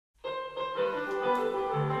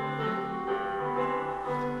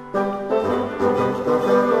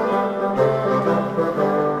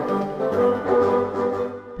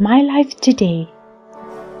my life today.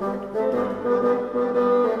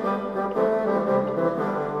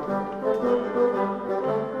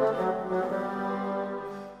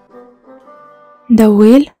 The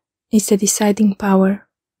will is the deciding power.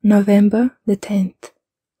 November the 10th.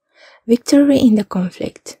 Victory in the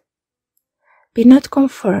conflict. Be not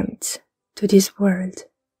conformed to this world,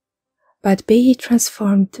 but be ye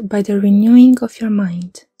transformed by the renewing of your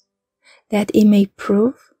mind, that ye may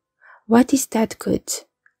prove what is that good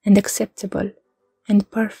and acceptable and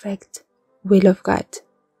perfect will of God.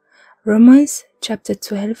 Romans chapter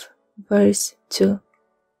 12, verse 2.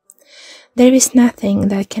 There is nothing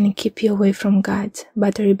that can keep you away from God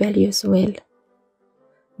but a rebellious will.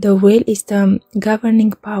 The will is the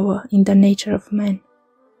governing power in the nature of man.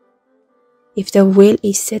 If the will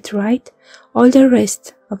is set right, all the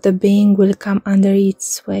rest of the being will come under its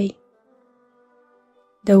sway.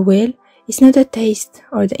 The will is not the taste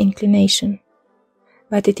or the inclination,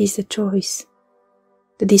 but it is the choice,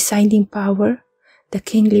 the deciding power, the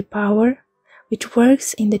kingly power, which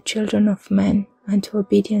works in the children of man unto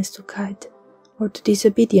obedience to God or to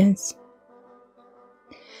disobedience.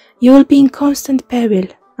 You will be in constant peril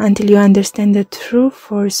until you understand the true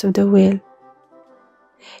force of the will.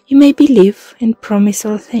 You may believe and promise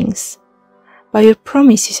all things, but your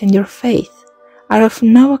promises and your faith are of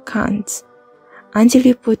no account until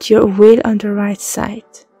you put your will on the right side.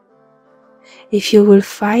 If you will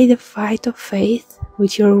fight the fight of faith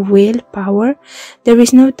with your will power, there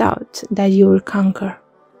is no doubt that you will conquer.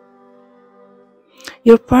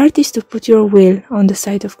 Your part is to put your will on the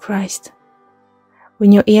side of Christ.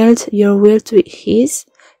 When you yield your will to His,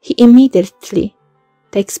 He immediately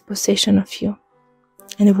takes possession of you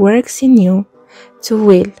and works in you to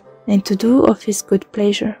will and to do of His good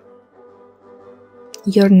pleasure.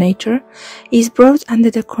 Your nature is brought under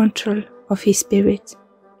the control of His Spirit.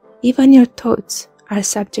 Even your thoughts are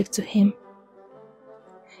subject to Him.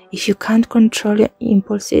 If you can't control your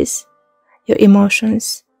impulses, your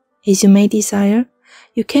emotions, as you may desire,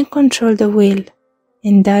 you can control the will,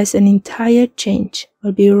 and thus an entire change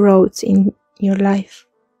will be wrought in your life.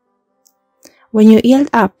 When you yield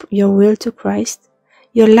up your will to Christ,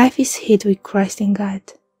 your life is hid with Christ in God.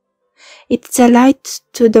 It's a light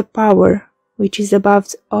to the power which is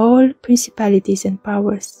above all principalities and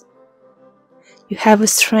powers. You have a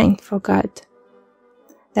strength for God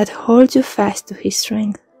that holds you fast to His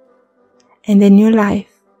strength, and a new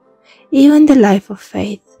life, even the life of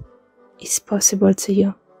faith, is possible to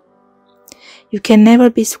you. You can never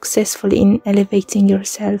be successful in elevating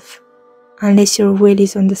yourself unless your will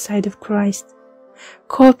is on the side of Christ,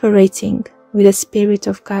 cooperating with the Spirit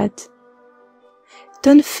of God.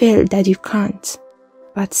 Don't feel that you can't,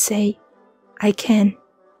 but say, I can,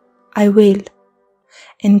 I will,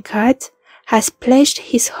 and God has pledged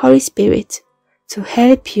His Holy Spirit to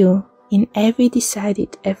help you in every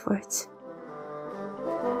decided effort.